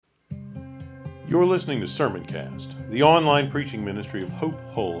You're listening to Sermoncast, the online preaching ministry of Hope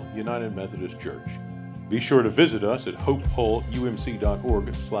Hull United Methodist Church. Be sure to visit us at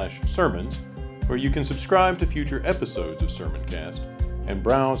hopehullumc.org/sermons, where you can subscribe to future episodes of Sermoncast and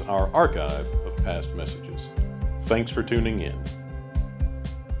browse our archive of past messages. Thanks for tuning in.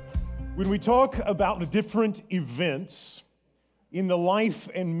 When we talk about the different events in the life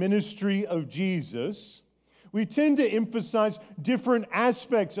and ministry of Jesus, we tend to emphasize different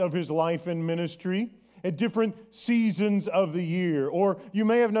aspects of his life and ministry at different seasons of the year. Or you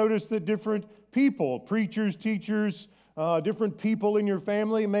may have noticed that different people, preachers, teachers, different people in your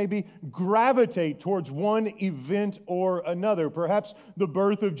family maybe gravitate towards one event or another. Perhaps the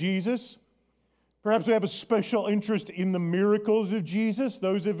birth of Jesus. Perhaps we have a special interest in the miracles of Jesus,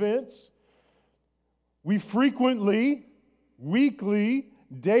 those events. We frequently, weekly,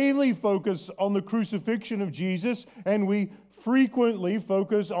 daily focus on the crucifixion of Jesus, and we frequently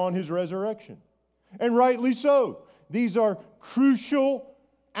focus on his resurrection. And rightly so. These are crucial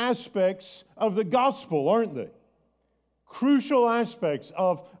aspects of the gospel, aren't they? Crucial aspects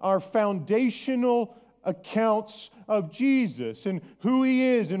of our foundational accounts of Jesus and who he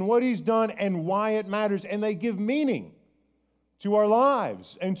is and what he's done and why it matters. And they give meaning to our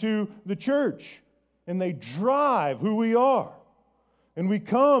lives and to the church. And they drive who we are. And we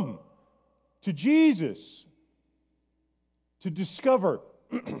come to Jesus to discover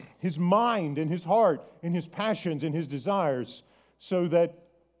his mind and his heart and his passions and his desires, so that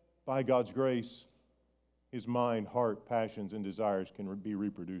by God's grace, his mind, heart, passions, and desires can be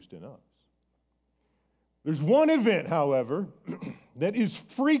reproduced in us. There's one event, however, that is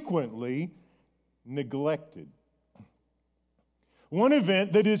frequently neglected. One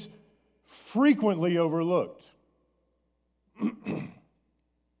event that is frequently overlooked.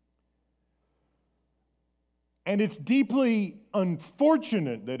 And it's deeply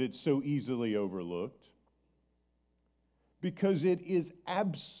unfortunate that it's so easily overlooked, because it is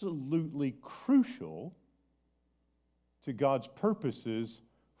absolutely crucial to God's purposes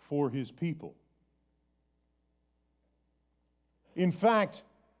for his people. In fact,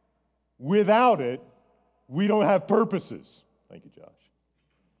 without it, we don't have purposes. Thank you, Josh.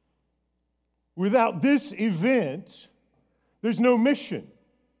 Without this event, there's no mission.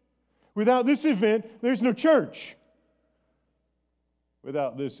 Without this event, there's no church.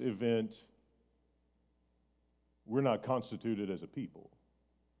 Without this event, we're not constituted as a people.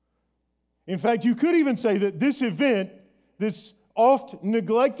 In fact, you could even say that this event, this oft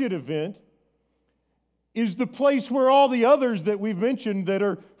neglected event, is the place where all the others that we've mentioned that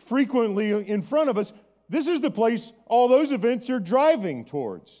are frequently in front of us, this is the place all those events are driving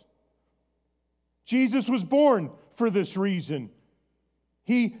towards. Jesus was born for this reason.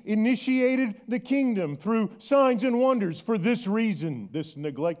 He initiated the kingdom through signs and wonders for this reason, this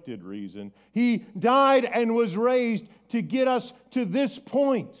neglected reason. He died and was raised to get us to this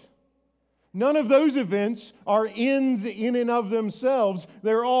point. None of those events are ends in and of themselves.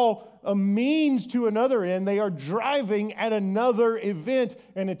 They're all a means to another end. They are driving at another event,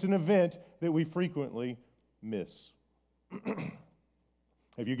 and it's an event that we frequently miss.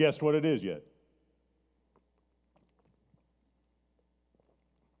 Have you guessed what it is yet?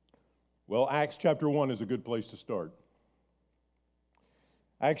 Well, Acts chapter 1 is a good place to start.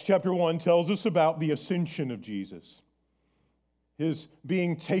 Acts chapter 1 tells us about the ascension of Jesus, his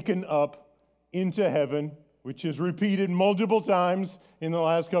being taken up into heaven, which is repeated multiple times in the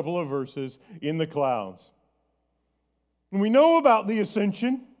last couple of verses, in the clouds. And we know about the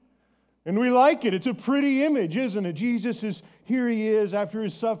ascension, and we like it. It's a pretty image, isn't it? Jesus is, here he is, after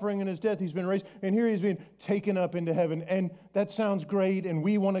his suffering and his death, he's been raised, and here he's been taken up into heaven. And that sounds great, and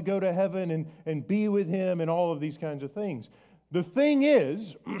we want to go to heaven and be with him and all of these kinds of things. The thing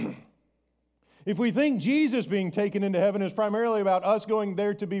is, if we think Jesus being taken into heaven is primarily about us going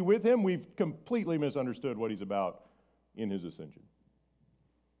there to be with him, we've completely misunderstood what he's about in his ascension.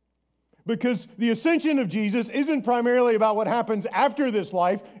 Because the ascension of Jesus isn't primarily about what happens after this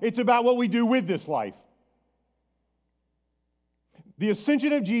life, it's about what we do with this life. The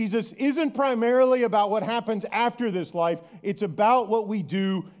ascension of Jesus isn't primarily about what happens after this life, it's about what we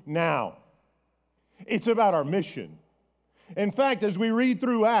do now. It's about our mission. In fact, as we read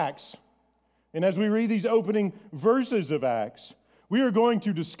through Acts, and as we read these opening verses of Acts, we are going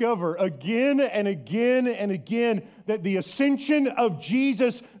to discover again and again and again that the ascension of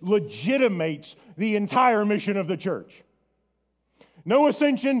Jesus legitimates the entire mission of the church. No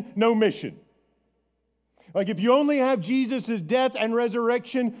ascension, no mission. Like if you only have Jesus' death and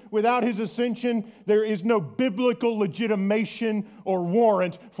resurrection without his ascension, there is no biblical legitimation or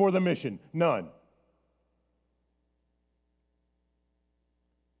warrant for the mission. None.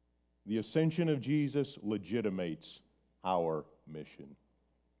 The ascension of Jesus legitimates our mission.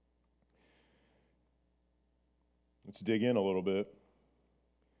 Let's dig in a little bit.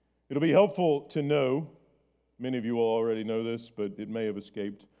 It'll be helpful to know, many of you will already know this, but it may have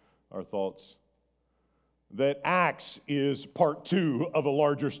escaped our thoughts, that Acts is part 2 of a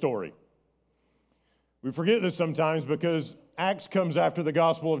larger story. We forget this sometimes because Acts comes after the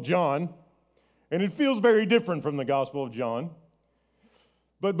Gospel of John, and it feels very different from the Gospel of John.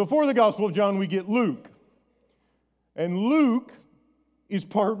 But before the Gospel of John, we get Luke. And Luke is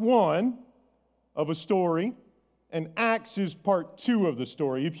part 1 of a story, and Acts is part 2 of the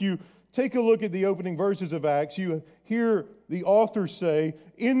story. If you take a look at the opening verses of Acts, you hear the author say,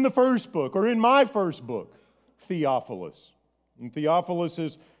 in the first book, or in my first book, Theophilus. And Theophilus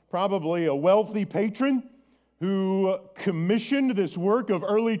is probably a wealthy patron who commissioned this work of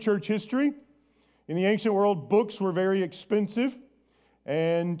early church history. In the ancient world, books were very expensive,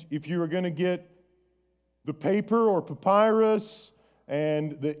 and if you were going to get the paper or papyrus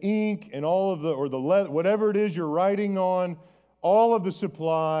and the ink and all of the, or the leather, whatever it is you're writing on, all of the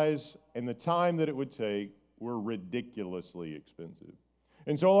supplies and the time that it would take were ridiculously expensive.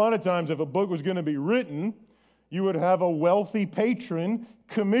 And so a lot of times if a book was going to be written, you would have a wealthy patron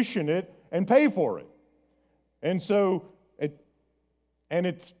commission it and pay for it. And so,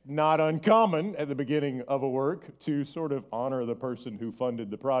 it's not uncommon at the beginning of a work to sort of honor the person who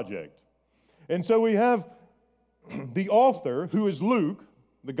funded the project. And so we have the author, who is Luke,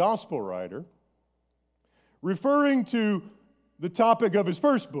 the gospel writer, referring to the topic of his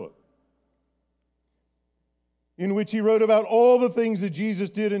first book, in which he wrote about all the things that Jesus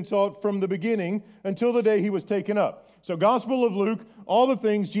did and taught from the beginning until the day he was taken up. So Gospel of Luke, all the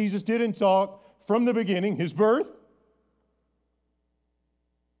things Jesus did and taught from the beginning, his birth,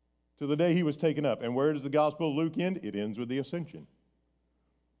 to the day he was taken up. And where does the Gospel of Luke end? It ends with the ascension.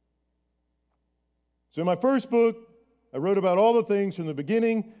 So in my first book, I wrote about all the things from the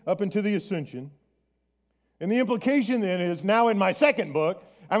beginning up into the ascension. And the implication then is, now in my second book,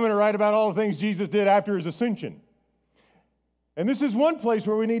 I'm going to write about all the things Jesus did after his ascension. And this is one place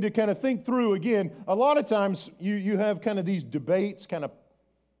where we need to kind of think through, again, a lot of times you have kind of these debates, kind of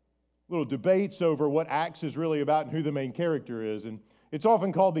little debates over what Acts is really about and who the main character is. And it's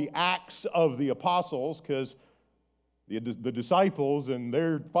often called the Acts of the Apostles because the disciples and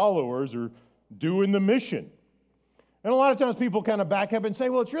their followers are doing the mission. And a lot of times people kind of back up and say,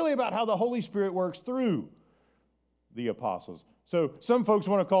 well, it's really about how the Holy Spirit works through the apostles. So some folks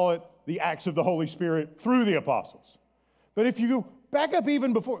want to call it the Acts of the Holy Spirit through the apostles. But if you go back up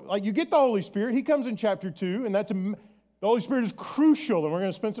even before, like you get the Holy Spirit, he comes in chapter 2, and the Holy Spirit is crucial, and we're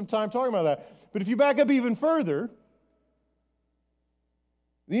going to spend some time talking about that. But if you back up even further,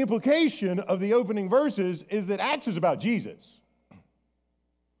 the implication of the opening verses is that Acts is about Jesus.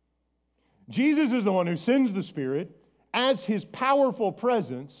 Jesus is the one who sends the Spirit as his powerful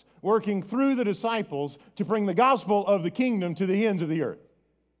presence working through the disciples to bring the gospel of the kingdom to the ends of the earth.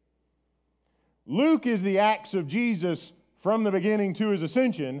 Luke is the Acts of Jesus from the beginning to his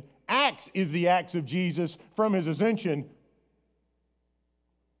ascension. Acts is the Acts of Jesus from his ascension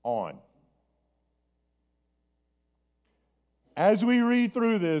on. As we read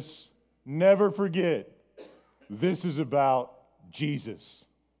through this, never forget, this is about Jesus.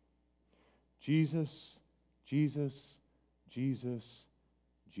 Jesus, Jesus, Jesus,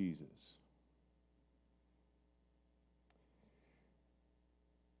 Jesus.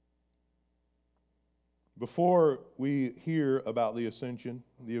 Before we hear about the ascension,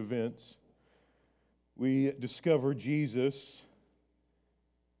 the events, we discover Jesus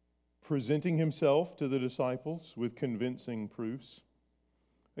presenting himself to the disciples with convincing proofs.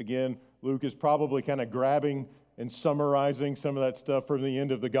 Again, Luke is probably kind of grabbing and summarizing some of that stuff from the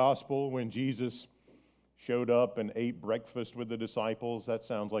end of the gospel when Jesus showed up and ate breakfast with the disciples. That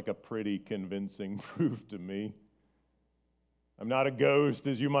sounds like a pretty convincing proof to me. I'm not a ghost,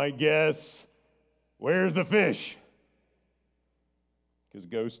 as you might guess. Where's the fish? Because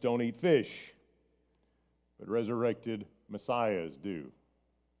ghosts don't eat fish, but resurrected messiahs do.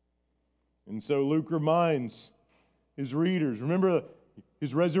 And so Luke reminds his readers, remember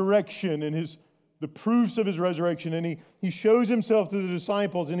his resurrection and the proofs of his resurrection, and he shows himself to the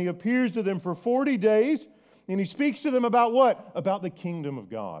disciples, and he appears to them for 40 days, and he speaks to them about what? About the kingdom of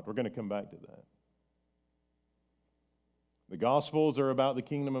God. We're going to come back to that. The Gospels are about the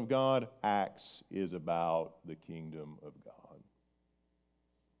kingdom of God. Acts is about the kingdom of God.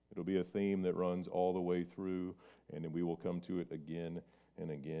 It'll be a theme that runs all the way through, and we will come to it again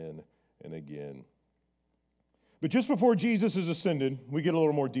and again and again. But just before Jesus is ascended, we get a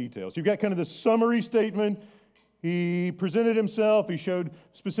little more details. You've got kind of the summary statement. He presented himself. He showed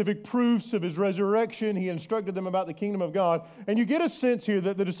specific proofs of his resurrection. He instructed them about the kingdom of God. And you get a sense here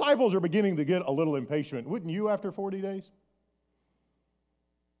that the disciples are beginning to get a little impatient. Wouldn't you after 40 days?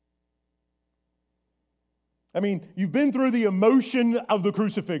 I mean, you've been through the emotion of the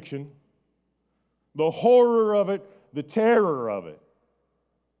crucifixion, the horror of it, the terror of it.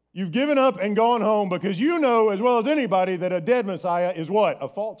 You've given up and gone home because you know as well as anybody that a dead Messiah is what? A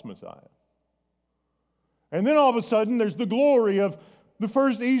false Messiah. And then all of a sudden there's the glory of the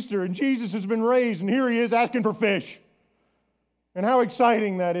first Easter and Jesus has been raised and here he is asking for fish. And how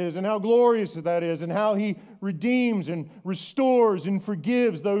exciting that is and how glorious that is and how he redeems and restores and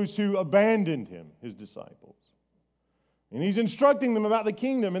forgives those who abandoned him, his disciples. And he's instructing them about the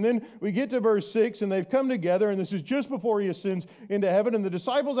kingdom. And then we get to verse 6 and they've come together and this is just before he ascends into heaven and the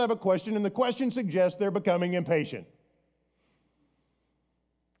disciples have a question and the question suggests they're becoming impatient.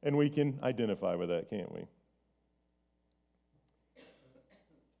 And we can identify with that, can't we?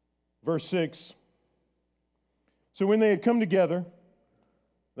 Verse 6. So when they had come together,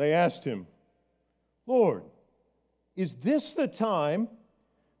 they asked him, Lord, is this the time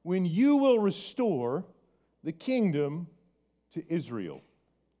when you will restore the kingdom to Israel?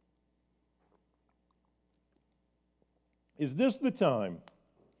 Is this the time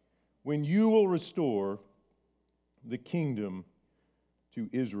when you will restore the kingdom to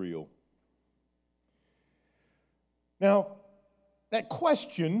Israel? Now, that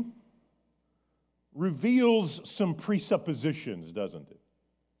question reveals some presuppositions, doesn't it?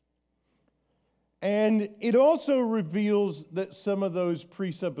 And it also reveals that some of those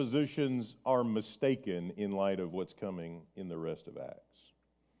presuppositions are mistaken in light of what's coming in the rest of Acts.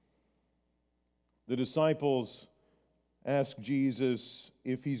 The disciples ask Jesus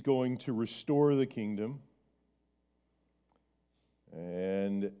if he's going to restore the kingdom,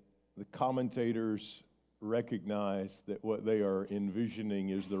 and the commentators recognize that what they are envisioning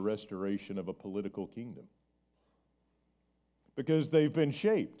is the restoration of a political kingdom. Because they've been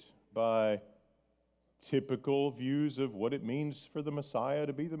shaped by typical views of what it means for the Messiah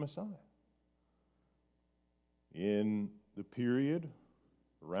to be the Messiah. In the period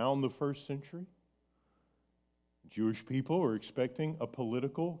around the first century, Jewish people were expecting a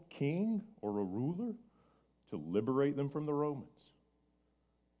political king or a ruler to liberate them from the Romans,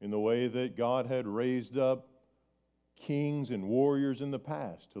 in the way that God had raised up kings and warriors in the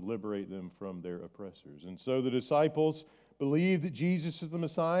past to liberate them from their oppressors. And so the disciples believe that Jesus is the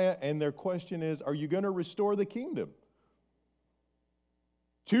Messiah, and their question is, are you going to restore the kingdom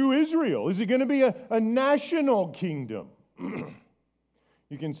to Israel? Is it going to be a national kingdom?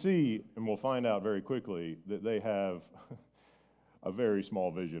 You can see, and we'll find out very quickly, that they have a very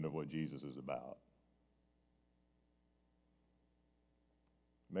small vision of what Jesus is about.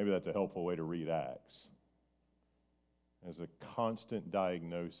 Maybe that's a helpful way to read Acts, as a constant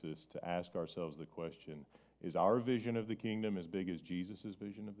diagnosis to ask ourselves the question, is our vision of the kingdom as big as Jesus'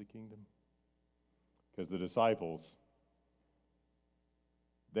 vision of the kingdom? Because the disciples,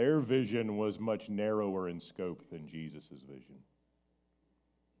 their vision was much narrower in scope than Jesus' vision.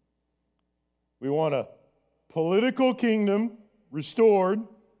 We want a political kingdom restored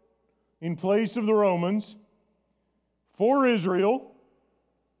in place of the Romans for Israel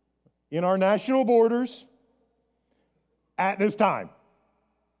in our national borders at this time.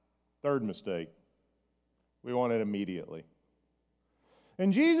 Third mistake. We want it immediately.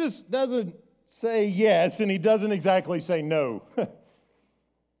 And Jesus doesn't say yes, and he doesn't exactly say no.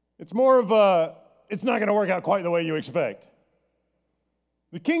 It's more of a, it's not going to work out quite the way you expect.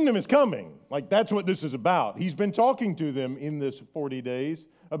 The kingdom is coming. Like, that's what this is about. He's been talking to them in this 40 days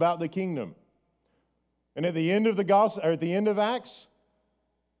about the kingdom. And at the end of the gospel, or at the end of Acts,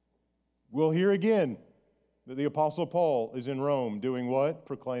 we'll hear again that the Apostle Paul is in Rome doing what?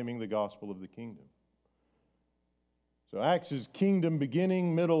 Proclaiming the gospel of the kingdom. So Acts is kingdom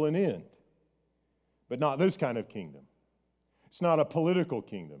beginning, middle, and end. But not this kind of kingdom. It's not a political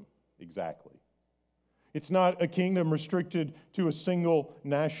kingdom, exactly. It's not a kingdom restricted to a single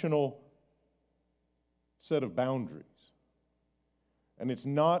national set of boundaries. And it's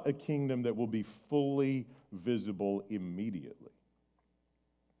not a kingdom that will be fully visible immediately.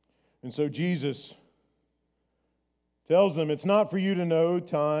 And so Jesus tells them it's not for you to know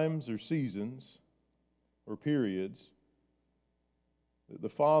times or seasons or periods that the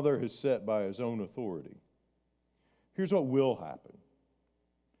Father has set by his own authority. Here's what will happen.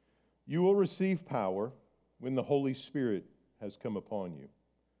 You will receive power when the Holy Spirit has come upon you.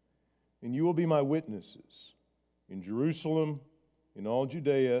 And you will be my witnesses in Jerusalem, in all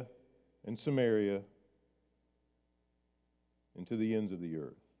Judea and Samaria, and to the ends of the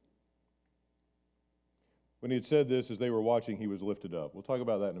earth. When he had said this, as they were watching, he was lifted up. We'll talk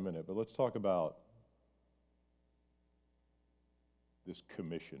about that in a minute, but let's talk about this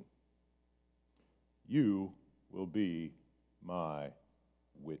commission. You will be my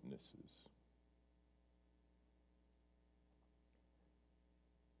witnesses.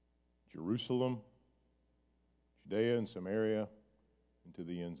 Jerusalem, Judea and Samaria, and to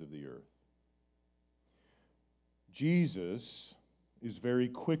the ends of the earth. Jesus is very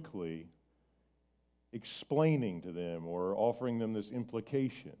quickly explaining to them or offering them this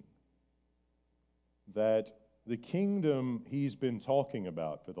implication that the kingdom he's been talking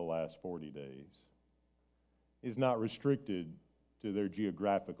about for the last 40 days is not restricted to their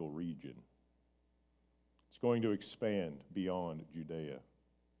geographical region. It's going to expand beyond Judea.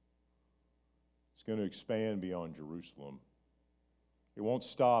 It's going to expand beyond Jerusalem. It won't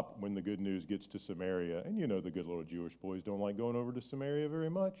stop when the good news gets to Samaria. And you know the good little Jewish boys don't like going over to Samaria very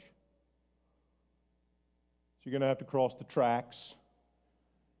much. So you're going to have to cross the tracks,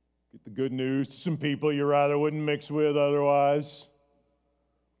 get the good news to some people you rather wouldn't mix with otherwise.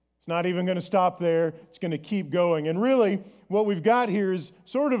 It's not even going to stop there. It's going to keep going. And really, what we've got here is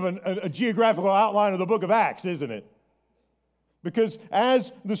sort of a geographical outline of the book of Acts, isn't it? Because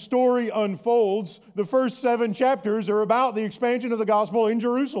as the story unfolds, the first 7 chapters are about the expansion of the gospel in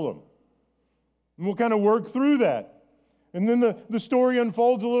Jerusalem. And we'll kind of work through that. And then the story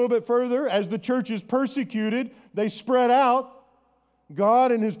unfolds a little bit further. As the church is persecuted, they spread out.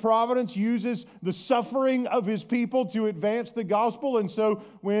 God in His providence uses the suffering of His people to advance the gospel. And so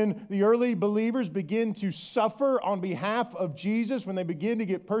when the early believers begin to suffer on behalf of Jesus, when they begin to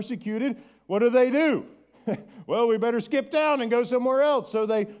get persecuted, what do? Well, we better skip town and go somewhere else. So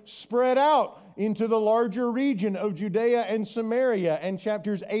they spread out into the larger region of Judea and Samaria. And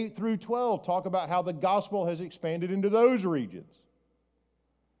chapters 8 through 12 talk about how the gospel has expanded into those regions.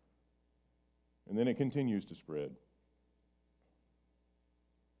 And then it continues to spread.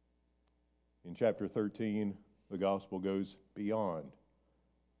 In chapter 13, the gospel goes beyond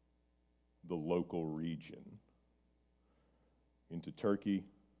the local region into Turkey,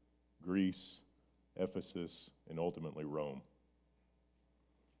 Greece, Ephesus, and ultimately Rome.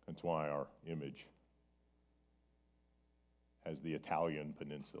 That's why our image has the Italian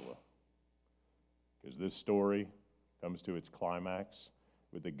peninsula. Because this story comes to its climax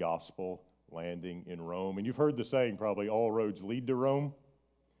with the gospel landing in Rome. And you've heard the saying probably, all roads lead to Rome.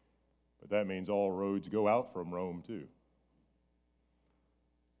 But that means all roads go out from Rome too.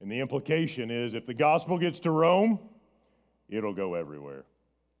 And the implication is if the gospel gets to Rome, it'll go everywhere.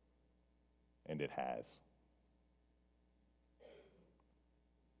 And it has.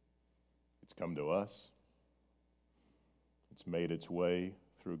 It's come to us. It's made its way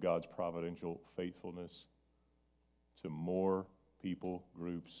through God's providential faithfulness to more people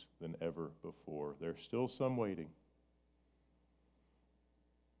groups than ever before. There's still some waiting.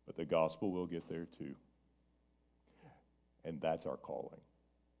 But the gospel will get there too. And that's our calling.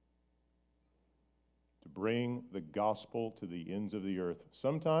 To bring the gospel to the ends of the earth.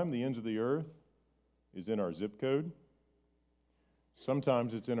 Sometime the ends of the earth is in our zip code.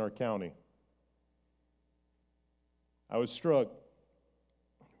 Sometimes it's in our county. I was struck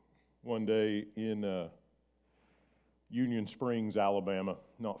one day in Union Springs, Alabama,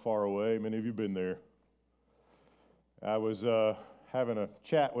 not far away. Many of you have been there. I was having a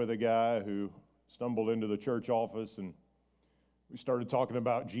chat with a guy who stumbled into the church office, and we started talking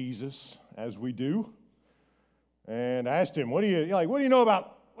about Jesus, as we do. And I asked him, "What do you know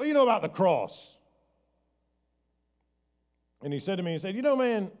about the cross?" And he said to me,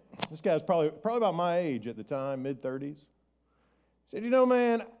 man, this guy's probably about my age at the time, mid-30s. He said,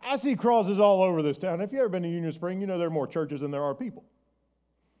 man, I see crosses all over this town. If you've ever been to Union Spring, you know there are more churches than there are people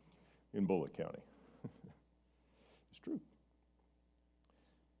in Bullitt County. It's true.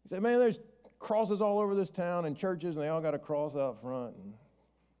 He said, man, there's crosses all over this town and churches, and they all got a cross out front. And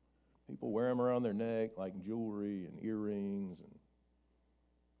people wear them around their neck like jewelry and earrings and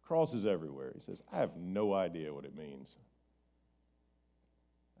crosses everywhere. He says, I have no idea what it means.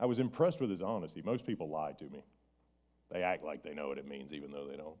 I was impressed with his honesty. Most people lie to me. They act like they know what it means even though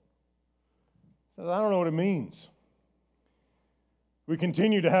they don't. He says, I don't know what it means. We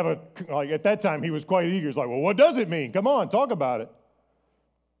continue to have at that time he was quite eager. He's like, well, what does it mean? Come on, talk about it.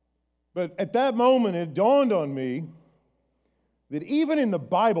 But at that moment, it dawned on me that even in the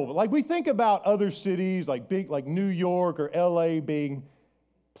Bible, like we think about other cities like New York or LA being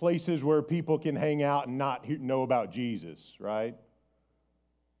places where people can hang out and not know about Jesus, right?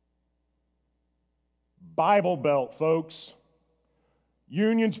 Bible Belt, folks.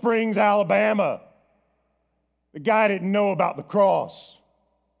 Union Springs, Alabama. The guy didn't know about the cross.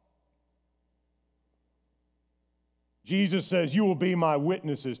 Jesus says, "You will be my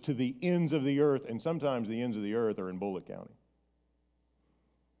witnesses to the ends of the earth," and sometimes the ends of the earth are in Bullitt County.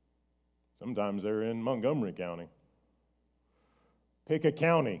 Sometimes they're in Montgomery County. Pick a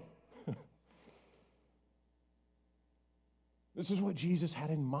county. This is what Jesus had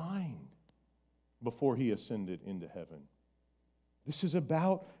in mind before he ascended into heaven. This is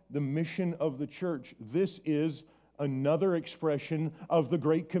about the mission of the church. This is another expression of the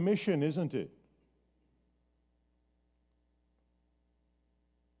Great Commission, isn't it?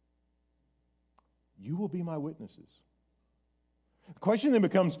 You will be my witnesses. The question then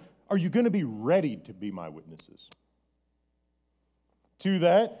becomes, are you going to be ready to be my witnesses? To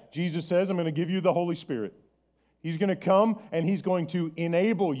that, Jesus says, I'm going to give you the Holy Spirit. He's going to come and He's going to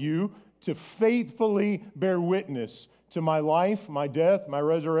enable you to faithfully bear witness to my life, my death, my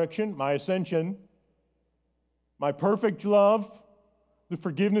resurrection, my ascension, my perfect love, the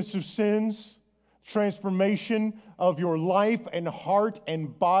forgiveness of sins, transformation of your life and heart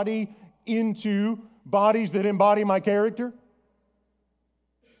and body into bodies that embody my character.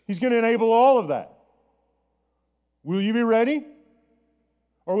 He's going to enable all of that. Will you be ready?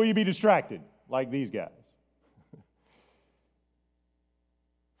 Or will you be distracted like these guys?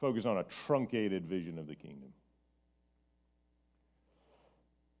 Focus on a truncated vision of the kingdom.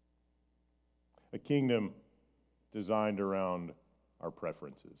 A kingdom designed around our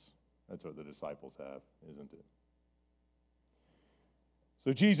preferences. That's what the disciples have, isn't it?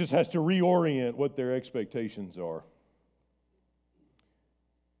 So Jesus has to reorient what their expectations are.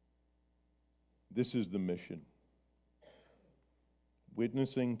 This is the mission.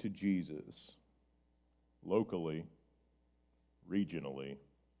 Witnessing to Jesus locally, regionally,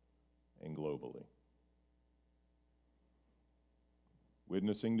 and globally.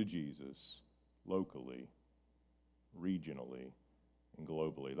 Witnessing to Jesus locally, regionally, and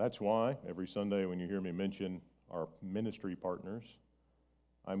globally. That's why every Sunday when you hear me mention our ministry partners,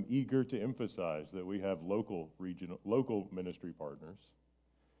 I'm eager to emphasize that we have local ministry partners,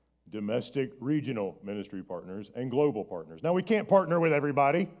 domestic regional ministry partners, and global partners. Now, we can't partner with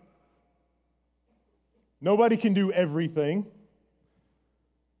everybody. Nobody can do everything.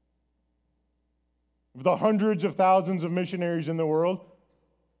 Of the hundreds of thousands of missionaries in the world,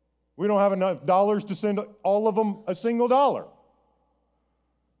 we don't have enough dollars to send all of them a single dollar.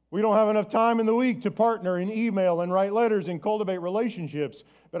 We don't have enough time in the week to partner and email and write letters and cultivate relationships.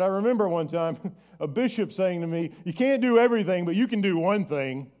 But I remember one time a bishop saying to me, you can't do everything, but you can do one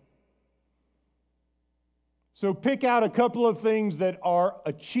thing. So pick out a couple of things that are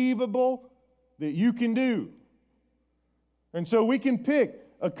achievable that you can do. And so we can pick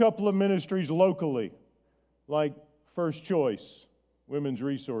a couple of ministries locally, like First Choice, Women's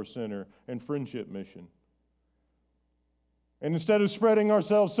Resource Center, and Friendship Mission. And instead of spreading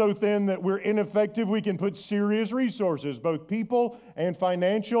ourselves so thin that we're ineffective, we can put serious resources, both people and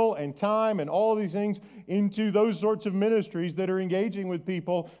financial and time and all of these things, into those sorts of ministries that are engaging with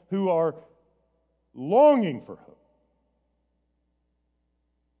people who are longing for hope.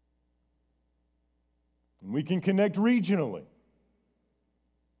 And we can connect regionally.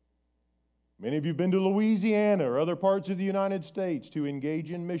 Many of you have been to Louisiana or other parts of the United States to engage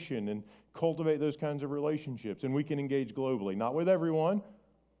in mission and cultivate those kinds of relationships. And we can engage globally, not with everyone,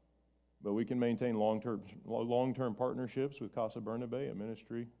 but we can maintain long-term partnerships with Casa Bernabe, a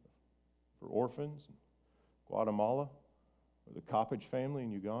ministry for orphans in Guatemala, or the Coppage family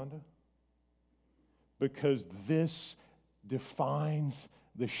in Uganda. Because this defines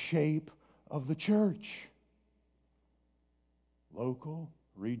the shape of the church. Local,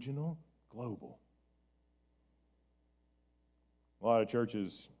 regional, global. A lot of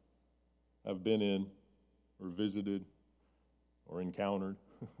churches I've been in or visited or encountered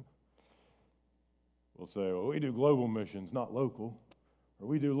will say, well, we do global missions, not local. Or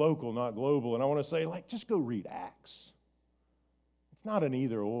we do local, not global. And I want to say, just go read Acts. It's not an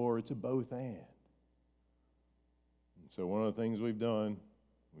either or, it's a both and. And so one of the things we've done,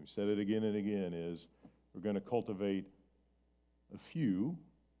 we've said it again and again, is we're going to cultivate a few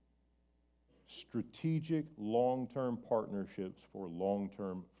strategic long-term partnerships for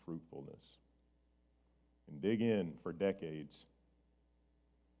long-term fruitfulness. And dig in for decades.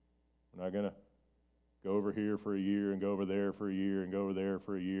 We're not going to go over here for a year and go over there for a year and go over there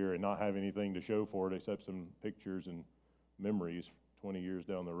for a year and not have anything to show for it except some pictures and memories 20 years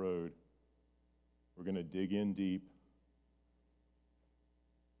down the road. We're going to dig in deep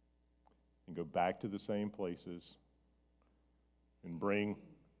and go back to the same places and bring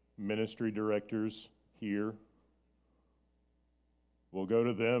ministry directors here. We'll go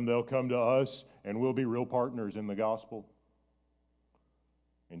to them, they'll come to us, and we'll be real partners in the gospel.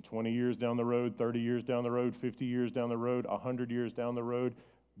 And 20 years down the road, 30 years down the road, 50 years down the road, 100 years down the road,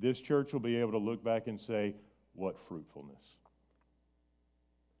 this church will be able to look back and say, what fruitfulness.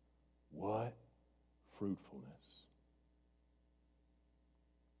 What fruitfulness.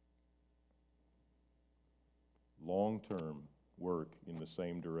 Long-term work in the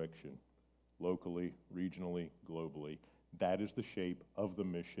same direction, locally, regionally, globally. That is the shape of the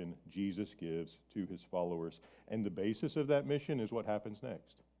mission Jesus gives to his followers. And the basis of that mission is what happens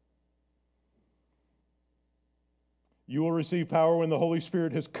next. You will receive power when the Holy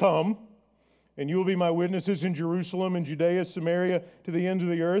Spirit has come, and you will be my witnesses in Jerusalem and Judea, Samaria, to the ends of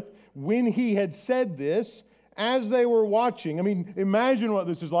the earth. When he had said this, as they were watching, I mean, imagine what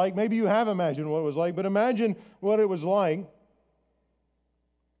this is like. Maybe you have imagined what it was like, but imagine what it was like.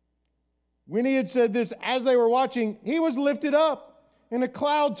 When he had said this, as they were watching, he was lifted up, and a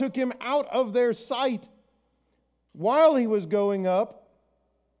cloud took him out of their sight. While he was going up,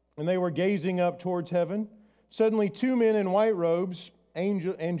 and they were gazing up towards heaven, suddenly 2 men in white robes,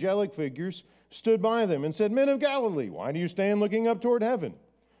 angelic figures, stood by them and said, Men of Galilee, why do you stand looking up toward heaven?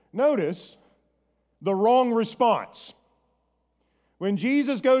 Notice the wrong response. When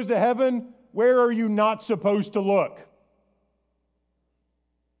Jesus goes to heaven, where are you not supposed to look?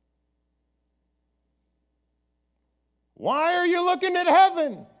 Why are you looking at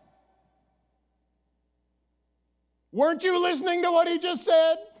heaven? Weren't you listening to what he just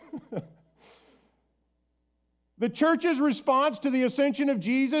said? The church's response to the ascension of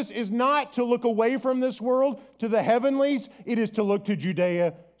Jesus is not to look away from this world to the heavenlies. It is to look to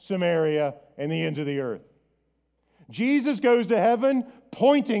Judea, Samaria, and the ends of the earth. Jesus goes to heaven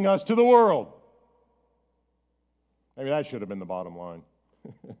pointing us to the world. Maybe that should have been the bottom line.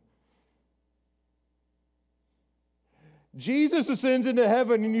 Jesus ascends into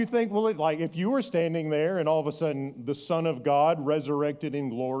heaven, and you think, well, if you were standing there and all of a sudden the Son of God, resurrected in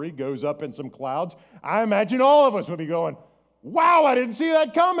glory, goes up in some clouds, I imagine all of us would be going, wow, I didn't see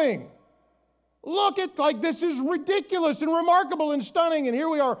that coming. Look at, this is ridiculous and remarkable and stunning, and here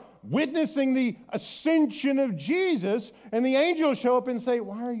we are witnessing the ascension of Jesus, and the angels show up and say,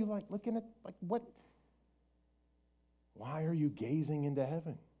 why are you looking at, what? Why are you gazing into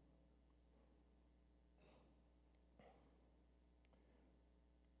heaven?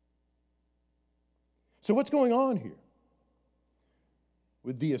 So what's going on here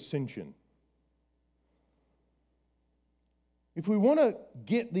with the ascension? If we want to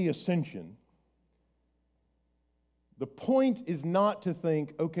get the ascension, the point is not to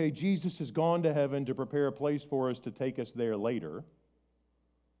think, okay, Jesus has gone to heaven to prepare a place for us to take us there later.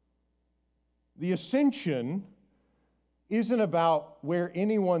 The ascension isn't about where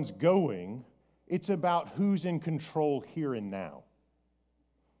anyone's going. It's about who's in control here and now.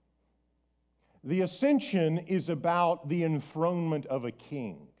 The ascension is about the enthronement of a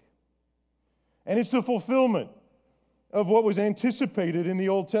king. And it's the fulfillment of what was anticipated in the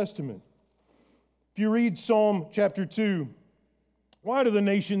Old Testament. If you read Psalm chapter 2, why do the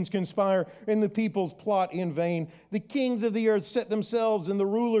nations conspire and the peoples plot in vain? The kings of the earth set themselves and the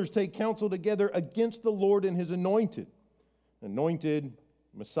rulers take counsel together against the Lord and his anointed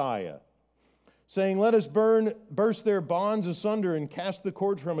Messiah, saying, let us burst their bonds asunder and cast the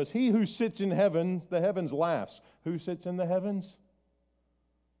cords from us. He who sits in heaven, the heavens laughs. Who sits in the heavens?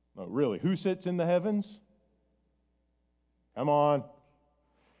 No, really, who sits in the heavens? Come on.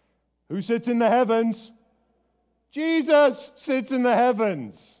 Who sits in the heavens? Jesus sits in the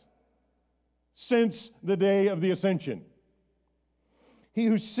heavens since the day of the ascension. He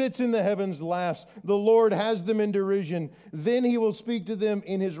who sits in the heavens laughs. The Lord has them in derision. Then he will speak to them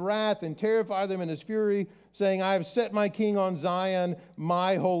in his wrath and terrify them in his fury, saying, I have set my king on Zion,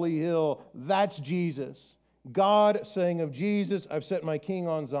 my holy hill. That's Jesus. God saying of Jesus, I've set my king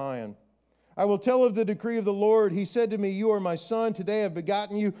on Zion. I will tell of the decree of the Lord. He said to me, you are my son. Today I've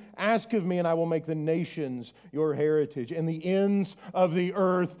begotten you. Ask of me, and I will make the nations your heritage, and the ends of the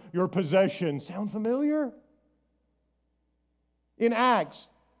earth your possession. Sound familiar? In Acts,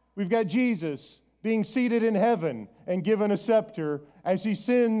 we've got Jesus being seated in heaven and given a scepter as he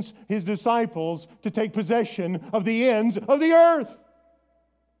sends his disciples to take possession of the ends of the earth.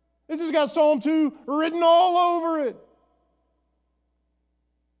 This has got Psalm 2 written all over it.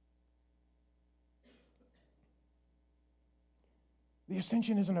 The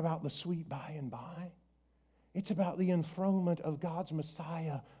ascension isn't about the sweet by and by. It's about the enthronement of God's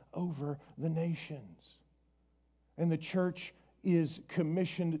Messiah over the nations. And the church is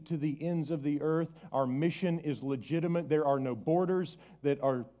commissioned to the ends of the earth. Our mission is legitimate. There are no borders that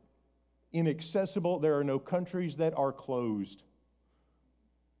are inaccessible. There are no countries that are closed.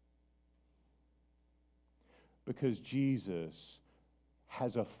 Because Jesus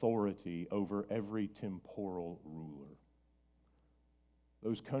has authority over every temporal ruler.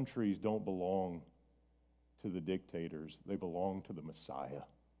 Those countries don't belong to the dictators. They belong to the Messiah.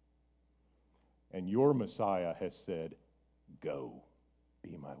 And your Messiah has said, go,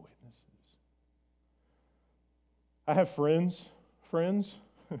 be my witnesses. I have friends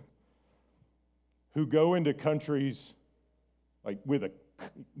who go into countries like with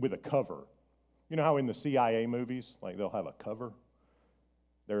a cover. You know how in the CIA movies, like they'll have a cover?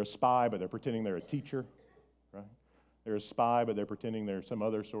 They're a spy, but they're pretending they're a teacher, right? They're a spy, but they're pretending they're some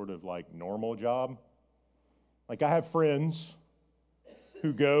other sort of like normal job. Like I have friends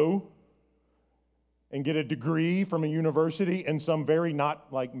who go and get a degree from a university in some very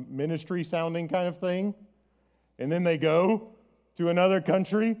not like ministry sounding kind of thing. And then they go to another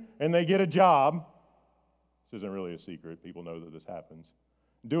country and they get a job. This isn't really a secret. People know that this happens.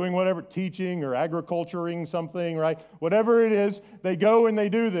 Doing whatever, teaching or agriculturing something, right? Whatever it is, they go and they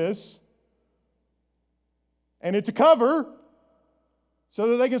do this. And it's a cover so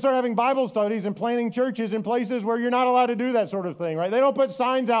that they can start having Bible studies and planting churches in places where you're not allowed to do that sort of thing, right? They don't put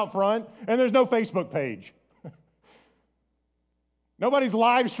signs out front, and there's no Facebook page. Nobody's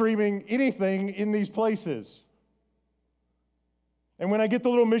live streaming anything in these places. And when I get the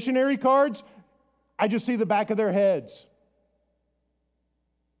little missionary cards, I just see the back of their heads.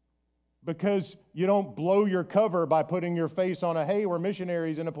 Because you don't blow your cover by putting your face on a, hey, we're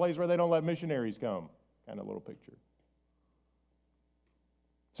missionaries in a place where they don't let missionaries come, kind of little picture.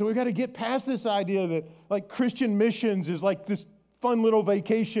 So we've got to get past this idea that like Christian missions is like this fun little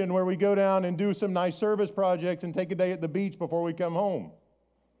vacation where we go down and do some nice service projects and take a day at the beach before we come home.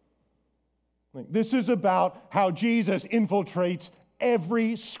 Like, this is about how Jesus infiltrates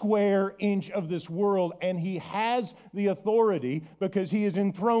every square inch of this world, and he has the authority because he is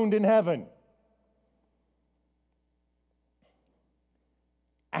enthroned in heaven.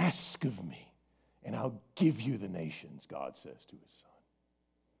 Ask of me, and I'll give you the nations, God says to his Son.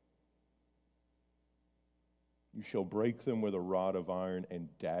 You shall break them with a rod of iron and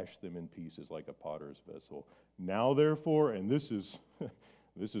dash them in pieces like a potter's vessel. Now, therefore, and this is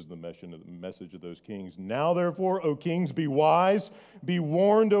the message of those kings. Now, therefore, O kings, be wise. Be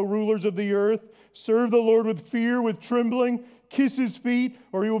warned, O rulers of the earth. Serve the Lord with fear, with trembling. Kiss his feet,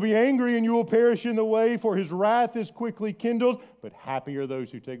 or he will be angry and you will perish in the way, for his wrath is quickly kindled. But happy are those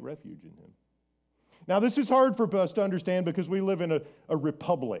who take refuge in him. Now, this is hard for us to understand because we live in a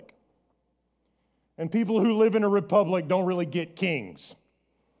republic. And people who live in a republic don't really get kings.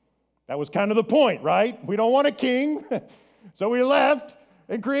 That was kind of the point, right? We don't want a king, so we left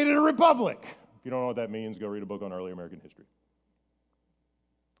and created a republic. If you don't know what that means, go read a book on early American history.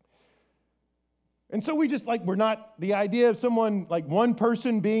 And so we're not, the idea of someone, like one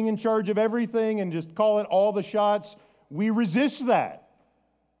person being in charge of everything and just calling all the shots, we resist that.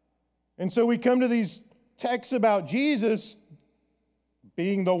 And so we come to these texts about Jesus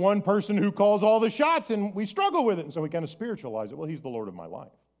being the one person who calls all the shots, and we struggle with it. And so we kind of spiritualize it. Well, he's the Lord of my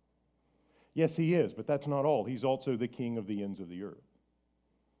life. Yes, he is, but that's not all. He's also the king of the ends of the earth.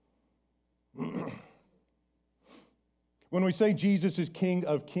 When we say Jesus is King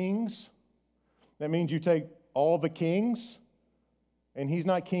of Kings, that means you take all the kings, and he's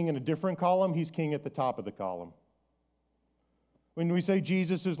not king in a different column, he's king at the top of the column. When we say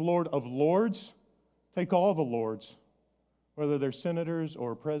Jesus is Lord of Lords, take all the lords, whether they're senators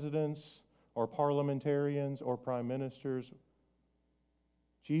or presidents or parliamentarians or prime ministers.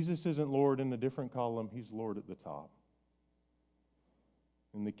 Jesus isn't Lord in a different column, he's Lord at the top.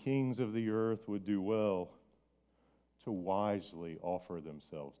 And the kings of the earth would do well to wisely offer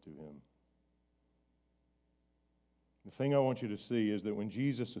themselves to him. The thing I want you to see is that when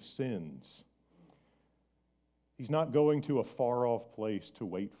Jesus ascends, he's not going to a far-off place to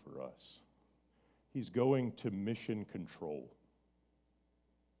wait for us. He's going to mission control.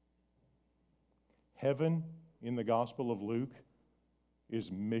 Heaven, in the Gospel of Luke, is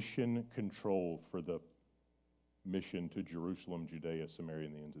mission control for the mission to Jerusalem, Judea, Samaria,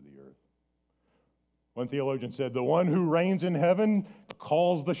 and the ends of the earth. One theologian said, the one who reigns in heaven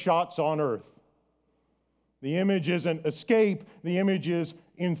calls the shots on earth. The image isn't escape, the image is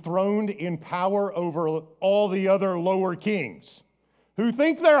enthroned in power over all the other lower kings who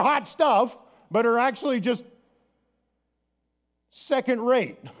think they're hot stuff, but are actually just second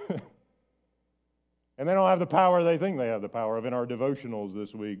rate. And they don't have the power they think they have the power of. In our devotionals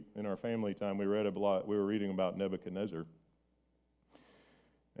this week, in our family time, we were reading about Nebuchadnezzar.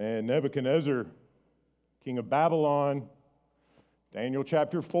 And Nebuchadnezzar, king of Babylon, Daniel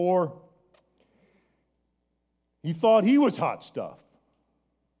chapter 4, he thought he was hot stuff.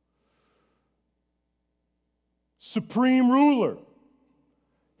 Supreme ruler.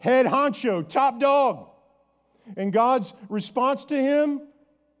 head honcho, top dog. And God's response to him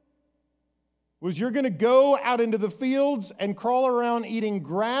was, you're going to go out into the fields and crawl around eating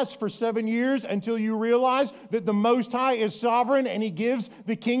grass for 7 years until you realize that the Most High is sovereign and He gives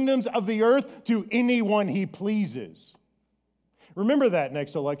the kingdoms of the earth to anyone He pleases. Remember that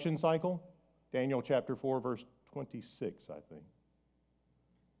next election cycle? Daniel chapter 4, verse 26, I think.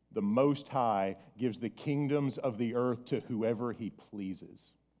 The Most High gives the kingdoms of the earth to whoever He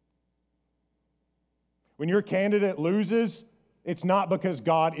pleases. When your candidate loses, it's not because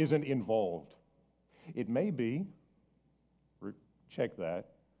God isn't involved. It may be, check that,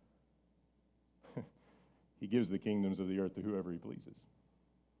 He gives the kingdoms of the earth to whoever He pleases.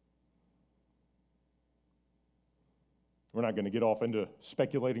 We're not going to get off into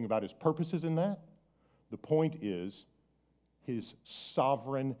speculating about His purposes in that. The point is, His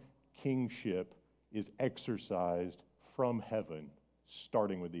sovereign kingship is exercised from heaven,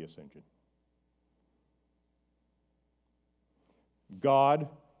 starting with the ascension. God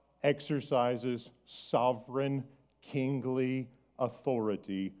exercises sovereign kingly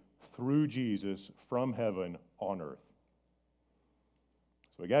authority through Jesus from heaven on earth.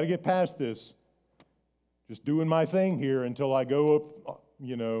 So we got to get past this just doing my thing here until I go up,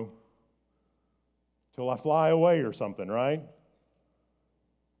 till I fly away or something, right?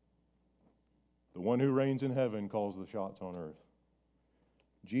 The one who reigns in heaven calls the shots on earth.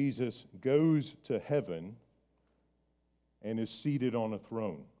 Jesus goes to heaven and is seated on a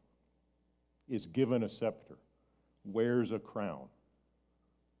throne, is given a scepter, wears a crown,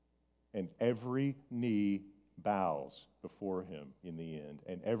 and every knee bows before Him in the end,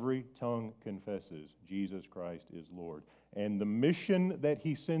 and every tongue confesses Jesus Christ is Lord. And the mission that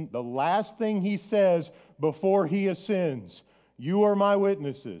He sent, the last thing He says before He ascends, you are my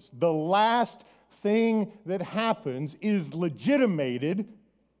witnesses. The last thing that happens is legitimated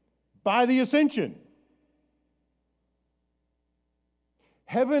by the ascension.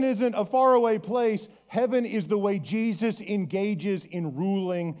 Heaven isn't a faraway place. Heaven is the way Jesus engages in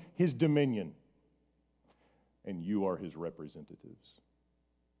ruling His dominion. And you are His representatives.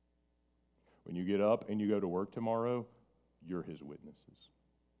 When you get up and you go to work tomorrow, you're His witnesses.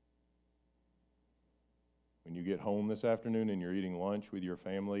 When you get home this afternoon and you're eating lunch with your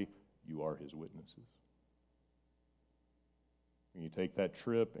family, you are His witnesses. When you take that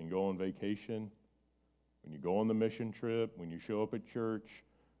trip and go on vacation, when you go on the mission trip, when you show up at church,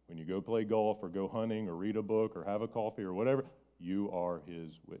 when you go play golf or go hunting or read a book or have a coffee or whatever, you are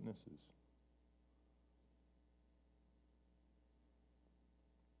His witnesses.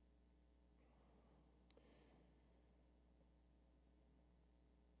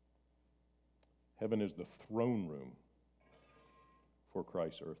 Heaven is the throne room for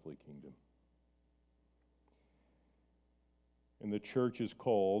Christ's earthly kingdom. And the church is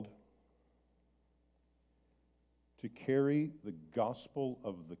called to carry the gospel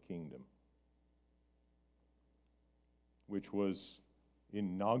of the kingdom, which was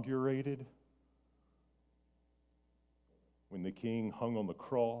inaugurated when the king hung on the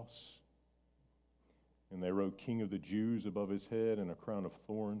cross and they wrote King of the Jews above his head and a crown of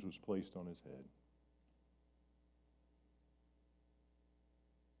thorns was placed on his head.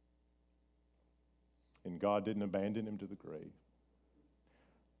 And God didn't abandon him to the grave,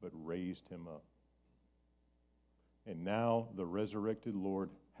 but raised him up. And now the resurrected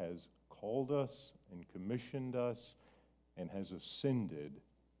Lord has called us and commissioned us and has ascended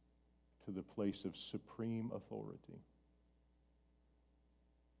to the place of supreme authority.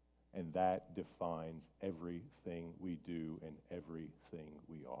 And that defines everything we do and everything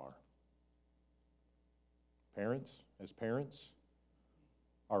we are. Parents, as parents,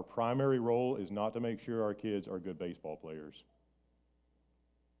 our primary role is not to make sure our kids are good baseball players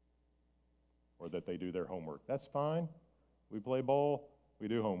or that they do their homework. That's fine. We play ball, we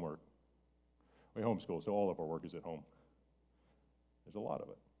do homework. We homeschool, so all of our work is at home. There's a lot of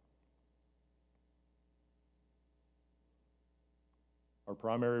it. Our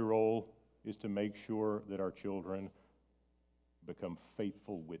primary role is to make sure that our children become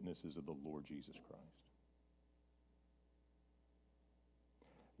faithful witnesses of the Lord Jesus Christ.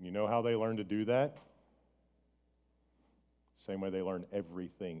 And you know how they learn to do that? Same way they learn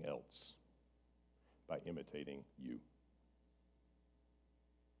everything else, by imitating you.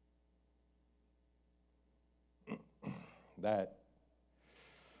 That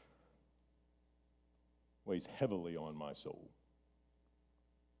weighs heavily on my soul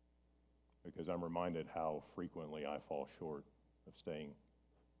because I'm reminded how frequently I fall short of staying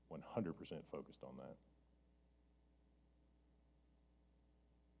 100% focused on that.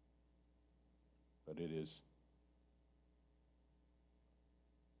 But it is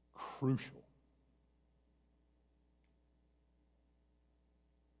crucial.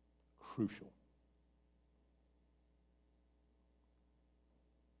 Crucial.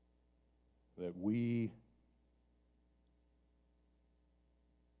 That we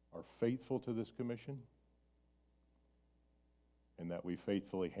are faithful to this commission and that we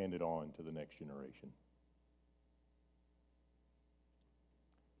faithfully hand it on to the next generation.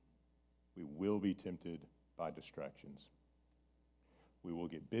 We will be tempted by distractions. We will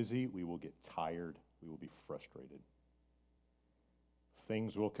get busy, we will get tired, we will be frustrated.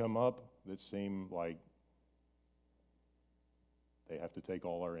 Things will come up that seem like they have to take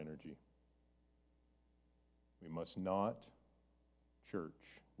all our energy. We must not, church,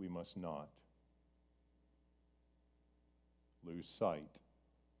 we must not lose sight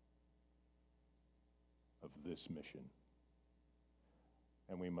of this mission.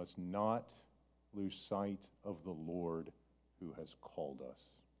 And we must not lose sight of the Lord who has called us.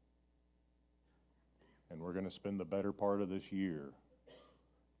 And we're going to spend the better part of this year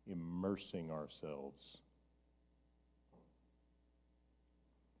immersing ourselves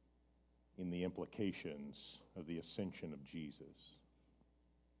in the implications of the ascension of Jesus.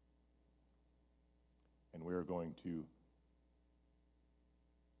 And we're going to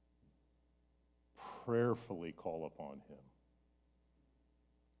prayerfully call upon him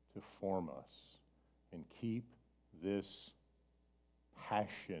to form us and keep this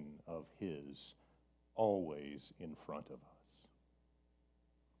passion of his always in front of us.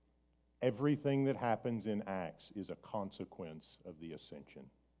 Everything that happens in Acts is a consequence of the ascension.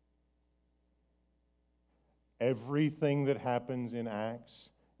 Everything that happens in Acts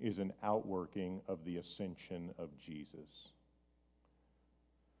is an outworking of the ascension of Jesus.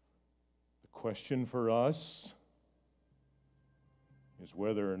 The question for us is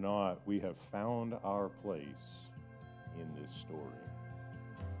whether or not we have found our place in this story.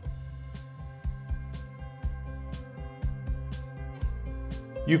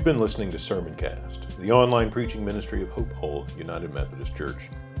 You've been listening to Sermoncast, the online preaching ministry of Hope Hull United Methodist Church.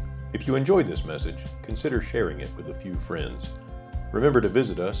 If you enjoyed this message, consider sharing it with a few friends. Remember to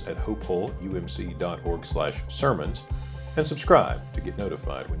visit us at hopehullumc.org/sermons and subscribe to get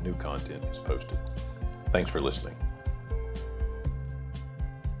notified when new content is posted. Thanks for listening.